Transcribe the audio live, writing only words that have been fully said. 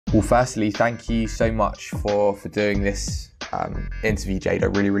Well, firstly, thank you so much for doing this interview, Jade. I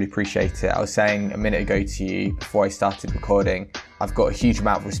really appreciate it. I was saying a minute ago to you before I started recording, I've got a huge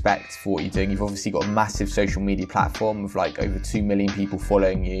amount of respect for what you're doing. You've obviously got a massive social media platform of like over 2 million people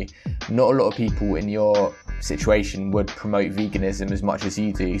following you. Not a lot of people in your situation would promote veganism as much as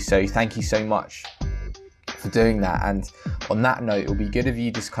you do. So thank you so much for doing that. And on that note, it would be good if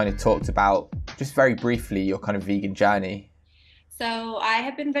you just kind of talked about, just very briefly, your kind of vegan journey. So I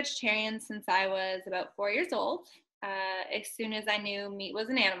have been vegetarian since I was about 4 years old. As soon as I knew meat was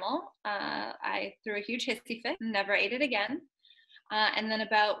an animal, I threw a huge hissy fit and never ate it again. And then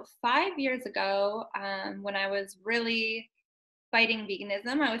about 5 years ago, when I was really fighting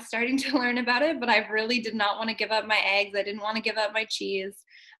veganism, I was starting to learn about it, but I really did not want to give up my eggs. I didn't want to give up my cheese.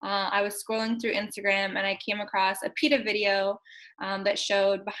 I was scrolling through Instagram and I came across a PETA video that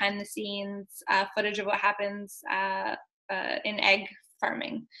showed behind the scenes footage of what happens in egg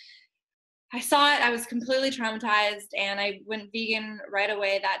farming. I saw it, I was completely traumatized, and I went vegan right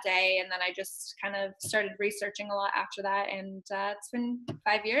away that day. And then I just kind of started researching a lot after that. And it's been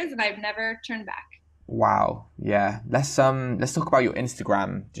 5 years and I've never turned back. Wow. Yeah. Let's talk about your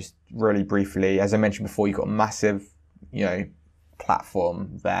Instagram just really briefly. As I mentioned before, you've got a massive, you know,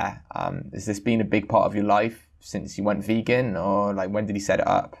 platform there. Has this been a big part of your life since you went vegan, or like when did you set it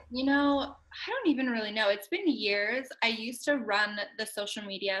up? I don't even really know. It's been years. I used to run the social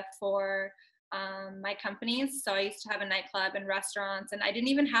media for my companies. So I used to have a nightclub and restaurants, and I didn't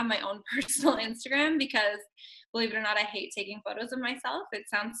even have my own personal Instagram because, believe it or not, I hate taking photos of myself. It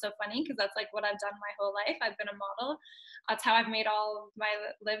sounds so funny because that's like what I've done my whole life. I've been a model. That's how I've made all of my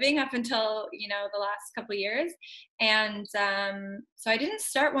living up until, the last couple of years. And so I didn't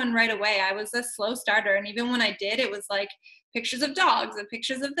start one right away. I was a slow starter. And even when I did, it was like pictures of dogs and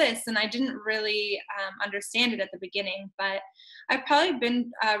pictures of this. And I didn't really understand it at the beginning, but I've probably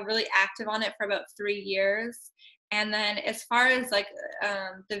been really active on it for about 3 years. And then as far as like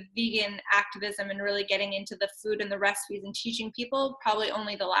the vegan activism and really getting into the food and the recipes and teaching people, probably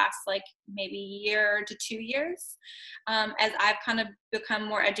only the last like maybe year to 2 years. As I've kind of become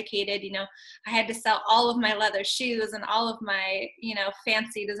more educated, I had to sell all of my leather shoes and all of my,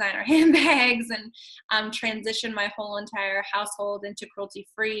 fancy designer handbags and transition my whole entire household into cruelty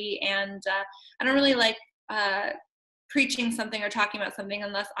free. And I don't really like preaching something or talking about something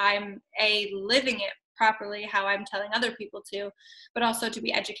unless I'm living it properly how I'm telling other people to, but also to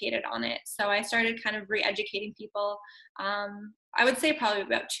be educated on it. So I started kind of re-educating people. I would say probably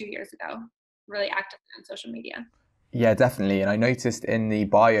about 2 years ago, really actively on social media. Yeah, definitely. And I noticed in the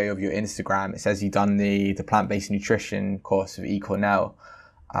bio of your Instagram, it says you've done the plant-based nutrition course of eCornell.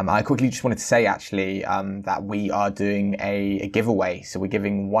 I quickly just wanted to say actually that we are doing a giveaway. So we're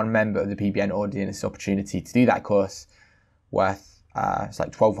giving one member of the PBN audience the opportunity to do that course worth it's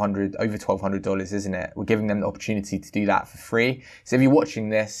like over $1,200, isn't it? We're giving them the opportunity to do that for free. So if you're watching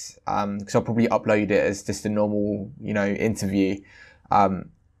this, because I'll probably upload it as just a normal, interview,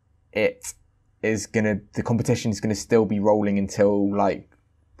 it the competition is gonna still be rolling until like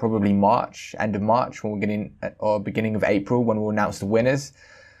probably March, end of March, when we're getting, or beginning of April when we'll announce the winners.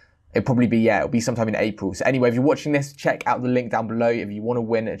 It'll be sometime in April. So anyway, if you're watching this, check out the link down below if you want to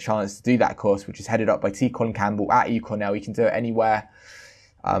win a chance to do that course, which is headed up by T. Colin Campbell at eCornell. You can do it anywhere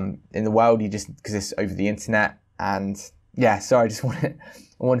in the world, because it's over the internet. And yeah, sorry, I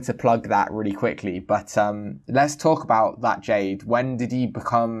wanted to plug that really quickly. But let's talk about that, Jade. When did you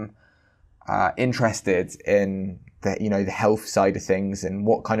become interested in the health side of things, and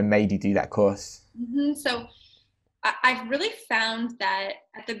what kind of made you do that course? So I've really found that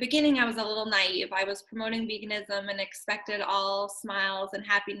at the beginning I was a little naive. I was promoting veganism and expected all smiles and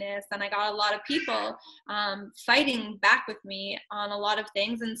happiness. And I got a lot of people fighting back with me on a lot of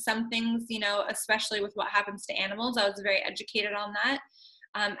things. And some things, especially with what happens to animals, I was very educated on that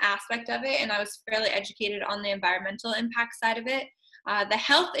aspect of it. And I was fairly educated on the environmental impact side of it. The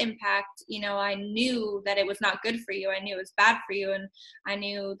health impact, I knew that it was not good for you. I knew it was bad for you. And I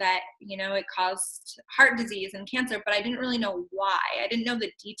knew that, it caused heart disease and cancer, but I didn't really know why. I didn't know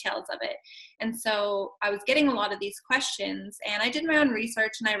the details of it. And so I was getting a lot of these questions, and I did my own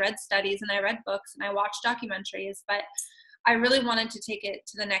research, and I read studies and I read books and I watched documentaries, but I really wanted to take it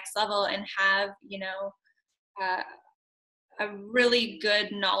to the next level and have, uh, a really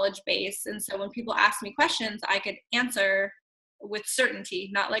good knowledge base. And so when people ask me questions, I could answer with certainty,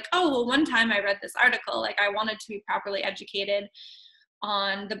 not like, oh, well, one time I read this article. Like, I wanted to be properly educated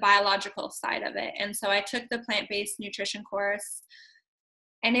on the biological side of it. And so I took the plant-based nutrition course,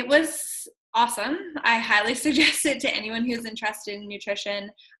 and it was Awesome. I highly suggest it to anyone who's interested in nutrition.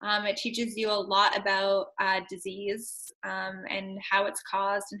 It teaches you a lot about disease and how it's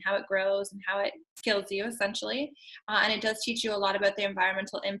caused and how it grows and how it kills you, essentially. And it does teach you a lot about the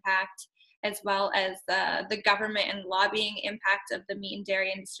environmental impact, as well as the government and lobbying impact of the meat and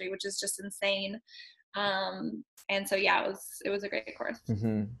dairy industry, which is just insane. And so, yeah, it was a great course.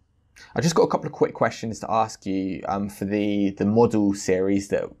 Mm-hmm. I just got a couple of quick questions to ask you for the model series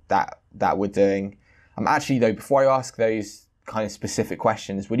that we're doing. Actually, though, before I ask those kind of specific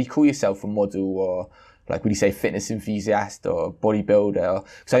questions, would you call yourself a model, or like would you say fitness enthusiast or bodybuilder?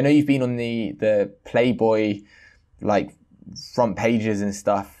 Because I know you've been on the Playboy like front pages and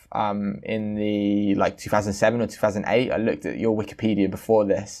stuff in the like 2007 or 2008. I looked at your Wikipedia before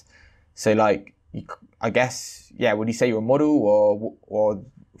this, so like I guess, yeah. Would you say you're a model or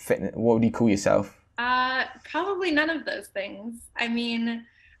fitness? What would you call yourself? Probably none of those things. I mean,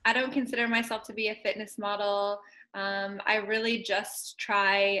 I don't consider myself to be a fitness model. I really just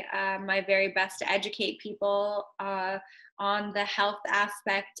try my very best to educate people on the health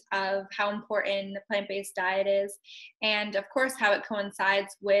aspect of how important the plant-based diet is, and of course how it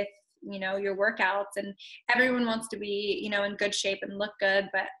coincides with your workouts. And everyone wants to be in good shape and look good,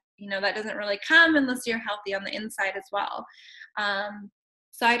 but that doesn't really come unless you're healthy on the inside as well.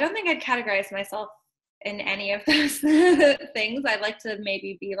 So I don't think I'd categorize myself in any of those things. I'd like to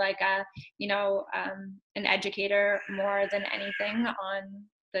maybe be like an educator more than anything on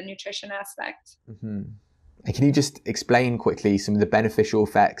the nutrition aspect. Mm-hmm. And can you just explain quickly some of the beneficial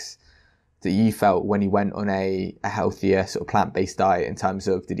effects that you felt when you went on a healthier sort of plant-based diet, in terms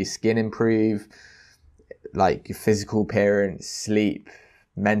of, did your skin improve, like your physical appearance, sleep,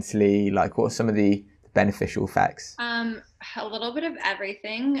 mentally, like what are some of the beneficial effects? A little bit of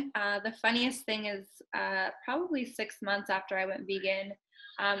everything. The funniest thing is probably 6 months after I went vegan,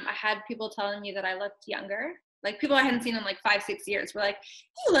 I had people telling me that I looked younger. Like people I hadn't seen in like 5-6 years were like,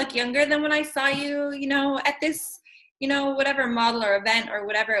 "You look younger than when I saw you, at this, whatever model or event or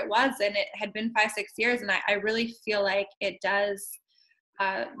whatever it was." And it had been 5-6 years, and I really feel like it does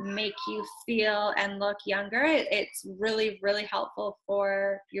make you feel and look younger. It's really, really helpful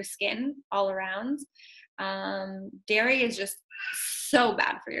for your skin all around. Dairy is just so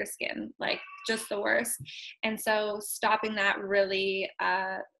bad for your skin, like just the worst. And so stopping that really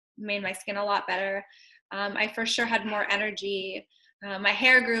made my skin a lot better. I for sure had more energy. My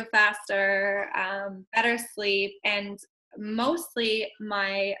hair grew faster, better sleep, and mostly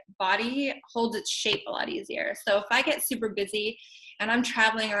my body holds its shape a lot easier. So if I get super busy and I'm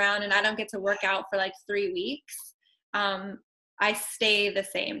traveling around and I don't get to work out for like 3 weeks, I stay the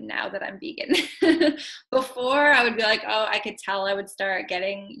same now that I'm vegan. Before, I would be like, oh, I could tell I would start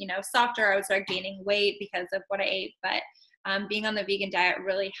getting, softer. I would start gaining weight because of what I ate. But being on the vegan diet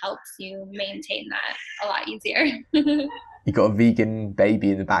really helps you maintain that a lot easier. You got a vegan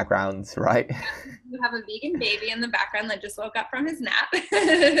baby in the background, right? You have a vegan baby in the background that just woke up from his nap.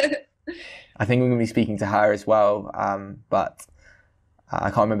 I think we're going to be speaking to her as well, but I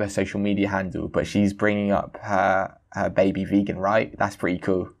can't remember her social media handle, but she's bringing up her baby vegan, right? That's pretty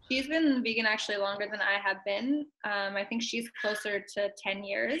cool. She's been vegan actually longer than I have been. I think she's closer to 10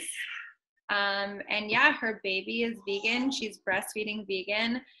 years. And yeah, her baby is vegan. She's breastfeeding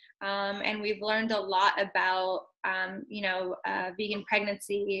vegan. And we've learned a lot about, vegan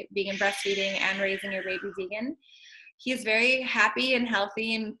pregnancy, vegan breastfeeding, and raising your baby vegan. He's very happy and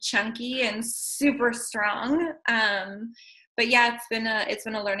healthy and chunky and super strong. But yeah, it's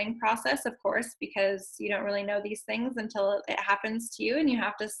been a learning process, of course, because you don't really know these things until it happens to you, and you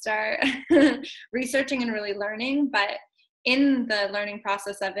have to start researching and really learning. But in the learning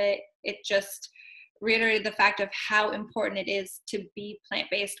process of it, it just reiterated the fact of how important it is to be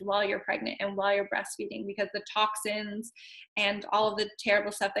plant-based while you're pregnant and while you're breastfeeding, because the toxins and all of the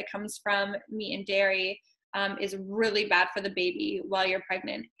terrible stuff that comes from meat and dairy is really bad for the baby while you're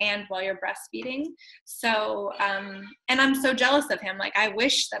pregnant and while you're breastfeeding. So, and I'm so jealous of him. Like, I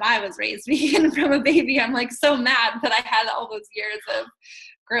wish that I was raised vegan from a baby. I'm like so mad that I had all those years of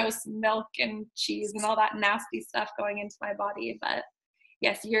gross milk and cheese and all that nasty stuff going into my body. But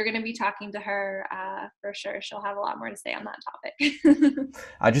yes, you're going to be talking to her for sure. She'll have a lot more to say on that topic.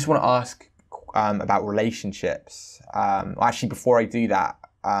 I just want to ask about relationships. Actually, before I do that,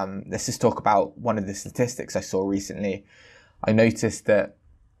 let's just talk about one of the statistics I saw recently. I noticed that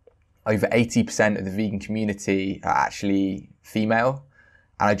over 80% of the vegan community are actually female.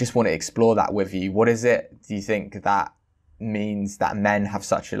 And I just want to explore that with you. What is it, do you think, that means that men have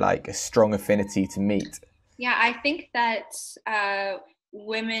such a strong affinity to meat? Yeah, I think that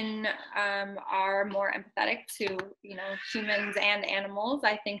women are more empathetic to, you know, humans and animals.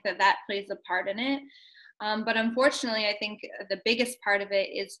 I think that that plays a part in it. But unfortunately, I think the biggest part of it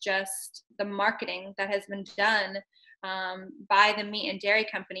is just the marketing that has been done by the meat and dairy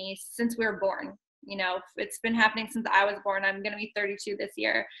companies since we were born. You know, it's been happening since I was born. I'm going to be 32 this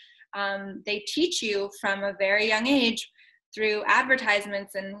year. They teach you from a very young age through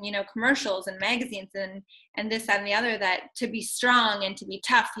advertisements and, you know, commercials and magazines and this that, and the other, that to be strong and to be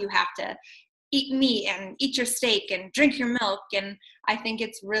tough, you have to eat meat and eat your steak and drink your milk. And I think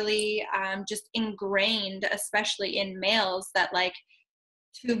it's really just ingrained, especially in males, that like,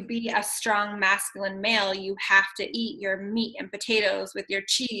 to be a strong masculine male, you have to eat your meat and potatoes with your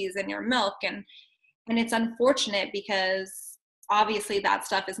cheese and your milk. And it's unfortunate because obviously that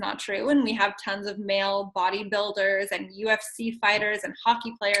stuff is not true. And we have tons of male bodybuilders and UFC fighters and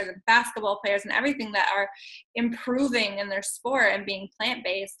hockey players and basketball players and everything that are improving in their sport and being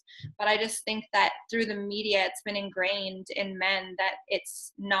plant-based. But I just think that through the media, it's been ingrained in men that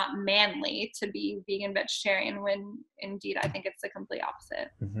it's not manly to be vegan, vegetarian, when indeed I think it's the complete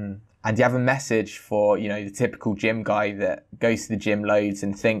opposite. Mm-hmm. And do you have a message for, you know, the typical gym guy that goes to the gym loads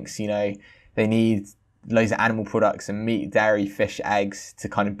and thinks, you know, they need loads of animal products and meat, dairy, fish, eggs to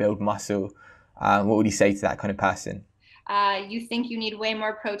kind of build muscle? What would you say to that kind of person? You think you need way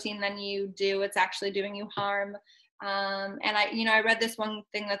more protein than you do. It's actually doing you harm. And I read this one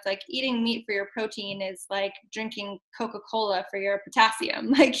thing that's like, eating meat for your protein is like drinking Coca-Cola for your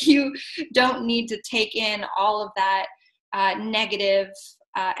potassium. Like, you don't need to take in all of that negative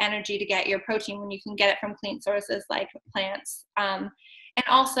energy to get your protein when you can get it from clean sources like plants. And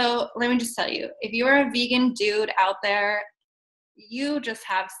also, let me just tell you, if you're a vegan dude out there, you just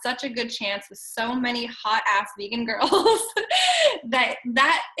have such a good chance with so many hot ass vegan girls that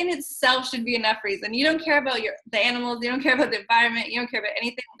in itself should be enough reason. You don't care about the animals, you don't care about the environment, you don't care about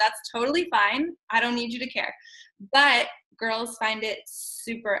anything. That's totally fine. I don't need you to care. But girls find it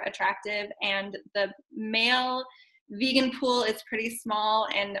super attractive, and the male vegan pool is pretty small,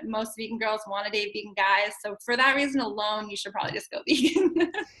 and most vegan girls want to date vegan guys. So for that reason alone, you should probably just go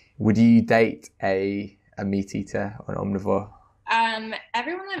vegan. Would you date a meat eater or an omnivore?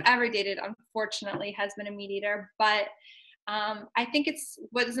 Everyone I've ever dated, unfortunately, has been a meat eater, but I think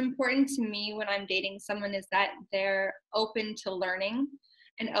what is important to me when I'm dating someone is that they're open to learning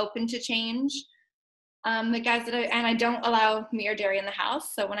and open to change. The guys I don't allow meat or dairy in the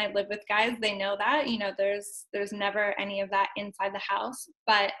house. So when I live with guys, they know that, you know, there's never any of that inside the house.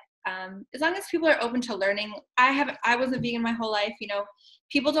 But as long as people are open to learning, I was a vegan my whole life, you know,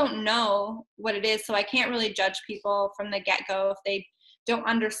 people don't know what it is. So I can't really judge people from the get-go if they don't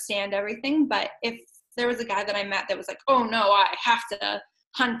understand everything. But if there was a guy that I met that was like, oh no, I have to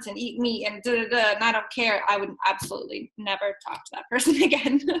hunt and eat meat and and I don't care, I would absolutely never talk to that person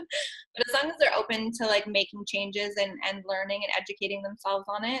again. But as long as they're open to like making changes and learning and educating themselves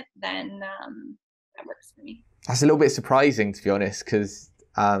on it, then that works for me. That's a little bit surprising, to be honest, because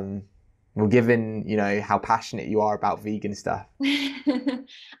well, given, you know, how passionate you are about vegan stuff. I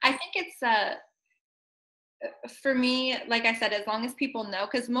think it's for me, like I said, as long as people know,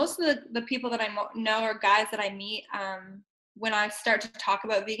 because most of the people that I know are guys that I meet, when I start to talk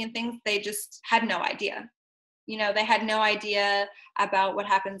about vegan things, they just had no idea. You know, they had no idea about what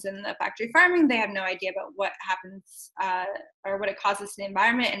happens in the factory farming. They have no idea about what happens or what it causes to the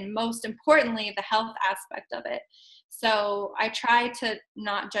environment, and most importantly, the health aspect of it. So I try to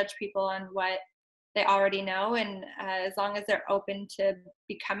not judge people on what they already know, and as long as they're open to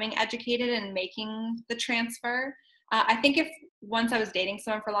becoming educated and making the transfer. I think if once I was dating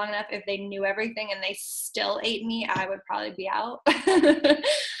someone for long enough, if they knew everything and they still ate meat, I would probably be out.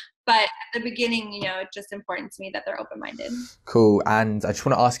 But at the beginning, you know, it's just important to me that they're open-minded. Cool. And I just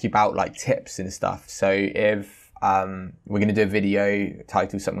want to ask you about like tips and stuff. So if we're going to do a video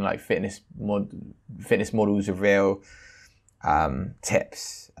titled something like fitness models reveal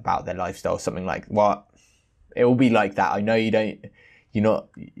tips about their lifestyle, something like what it will be like that. I know you don't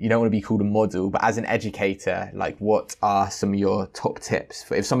want to be called a model, but as an educator, like what are some of your top tips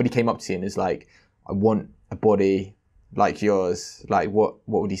for if somebody came up to you and is like, I want a body like yours, like what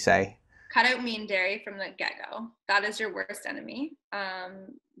would you say? Cut out meat and dairy from the get-go. That is your worst enemy.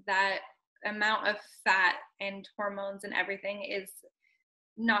 That amount of fat and hormones and everything is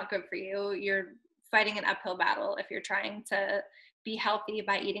not good for you. You're fighting an uphill battle if you're trying to be healthy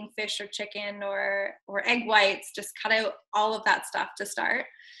by eating fish or chicken or egg whites. Just cut out all of that stuff to start.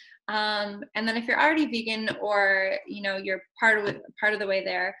 And then if you're already vegan, or you know, you're part of the way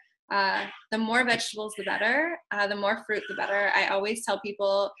there, The more vegetables, the better. The more fruit, the better. I always tell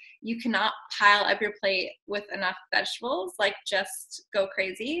people you cannot pile up your plate with enough vegetables, like just go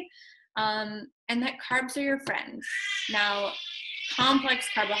crazy. And that carbs are your friend. Now, complex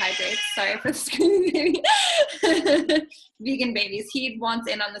carbohydrates, sorry for the screaming baby, vegan babies. He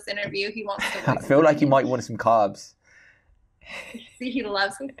wants in on this interview. He wants to. I feel like you might want some carbs. See, he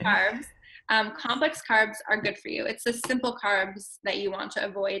loves carbs. Complex carbs are good for you. It's the simple carbs that you want to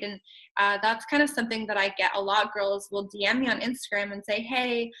avoid. And that's kind of something that I get a lot. Girls will DM me on Instagram and say,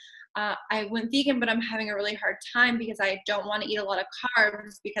 hey, I went vegan, but I'm having a really hard time because I don't want to eat a lot of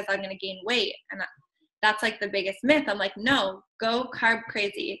carbs because I'm going to gain weight. And that's like the biggest myth. I'm like, no, go carb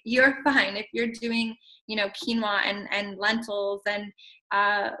crazy. You're fine. If you're doing, you know, quinoa and lentils and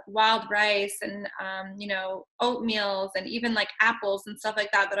wild rice and, you know, oatmeals and even like apples and stuff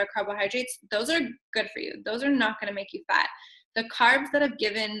like that are carbohydrates, those are good for you. Those are not going to make you fat. The carbs that have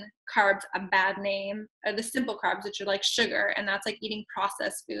given carbs a bad name are the simple carbs, which are like sugar. And that's like eating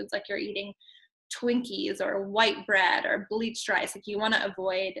processed foods, like you're eating Twinkies or white bread or bleached rice. Like you want to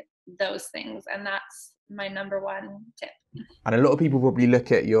avoid those things. And that's my number one tip. And a lot of people probably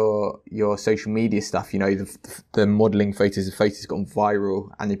look at your social media stuff, you know, the modeling photos, the photos gone viral,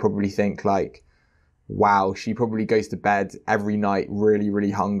 and they probably think like, wow, she probably goes to bed every night really,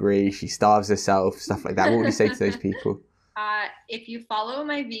 really hungry. She starves herself, stuff like that. What would you say to those people? If you follow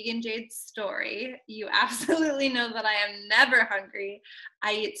my Vegan Jayde story, you absolutely know that I am never hungry.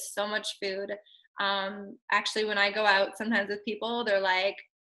 I eat so much food. Actually, when I go out sometimes with people, they're like,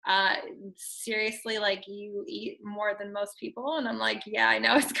 seriously, like you eat more than most people. And I'm like, yeah, I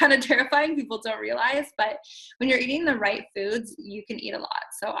know, it's kind of terrifying. People don't realize, but when you're eating the right foods, you can eat a lot.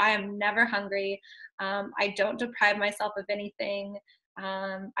 So I am never hungry. I don't deprive myself of anything.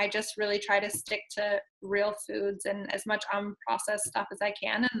 I just really try to stick to real foods and as much unprocessed stuff as I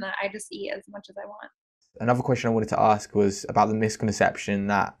can. And I just eat as much as I want. Another question I wanted to ask was about the misconception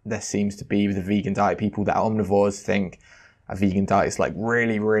that there seems to be with the vegan diet. People that are omnivores think a vegan diet is like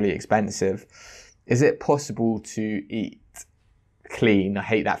really, really expensive. Is it possible to eat clean? I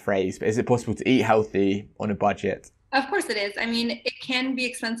hate that phrase, but is it possible to eat healthy on a budget? Of course it is. I mean, it can be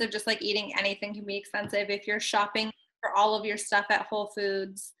expensive, just like eating anything can be expensive. If you're shopping for all of your stuff at Whole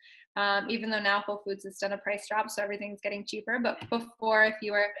Foods, even though now Whole Foods has done a price drop, so everything's getting cheaper. But before, if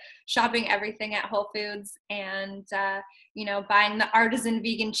you were shopping everything at Whole Foods and, you know, buying the artisan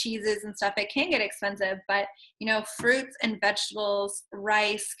vegan cheeses and stuff, it can get expensive. But, you know, fruits and vegetables,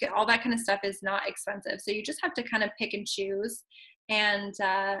 rice, all that kind of stuff is not expensive. So you just have to kind of pick and choose and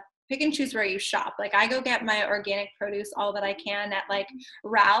pick and choose where you shop. Like I go get my organic produce, all that I can at like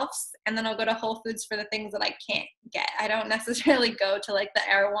Ralph's, and then I'll go to Whole Foods for the things that I can't get. I don't necessarily go to like the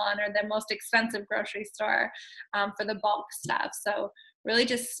Erewhon or the most expensive grocery store for the bulk stuff. So really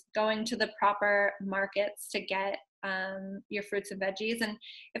just going to the proper markets to get your fruits and veggies. And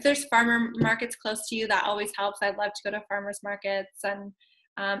if there's farmer markets close to you, that always helps. I'd love to go to farmers markets. And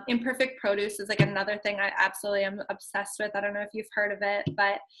imperfect produce is like another thing I absolutely am obsessed with. I don't know if you've heard of it,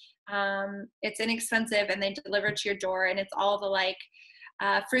 but it's inexpensive and they deliver to your door, and it's all the like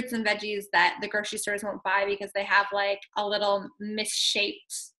fruits and veggies that the grocery stores won't buy because they have like a little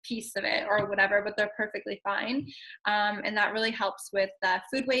misshaped piece of it or whatever, but they're perfectly fine. And that really helps with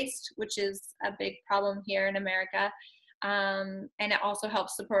food waste, which is a big problem here in America. And it also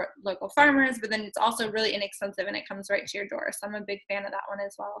helps support local farmers, but then it's also really inexpensive and it comes right to your door. So I'm a big fan of that one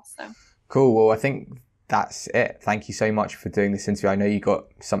as well. So cool. Well, I think that's it. Thank you so much for doing this interview. I know you got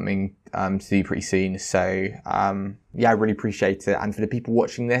something to do pretty soon. So yeah, I really appreciate it. And for the people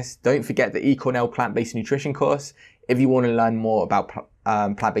watching this, don't forget the eCornell plant-based nutrition course. If you want to learn more about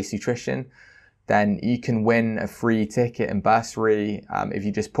plant-based nutrition, then you can win a free ticket and bursary if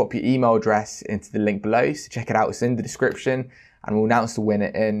you just pop your email address into the link below. So check it out, it's in the description, and we'll announce the winner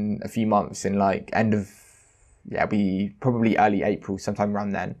in a few months, in like end of, yeah, be probably early April, sometime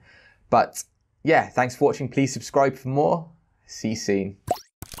around then. But yeah, thanks for watching. Please subscribe for more. See you soon.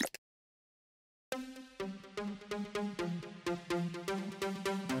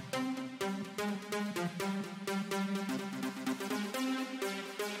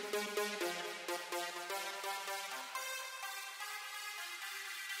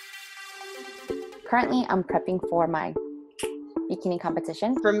 Currently, I'm prepping for my bikini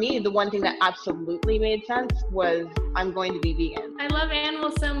competition. For me, the one thing that absolutely made sense was I'm going to be vegan. I love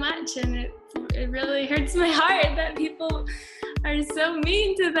animals so much, and it really hurts my heart that people are so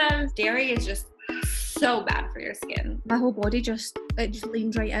mean to them. Dairy is just so bad for your skin. My whole body just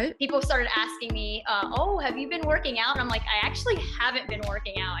leaned right out. People started asking me, oh, have you been working out? And I'm like, I actually haven't been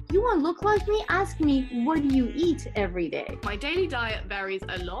working out. You want to look like me? Ask me, what do you eat every day? My daily diet varies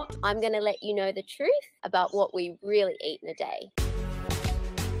a lot. I'm going to let you know the truth about what we really eat in a day.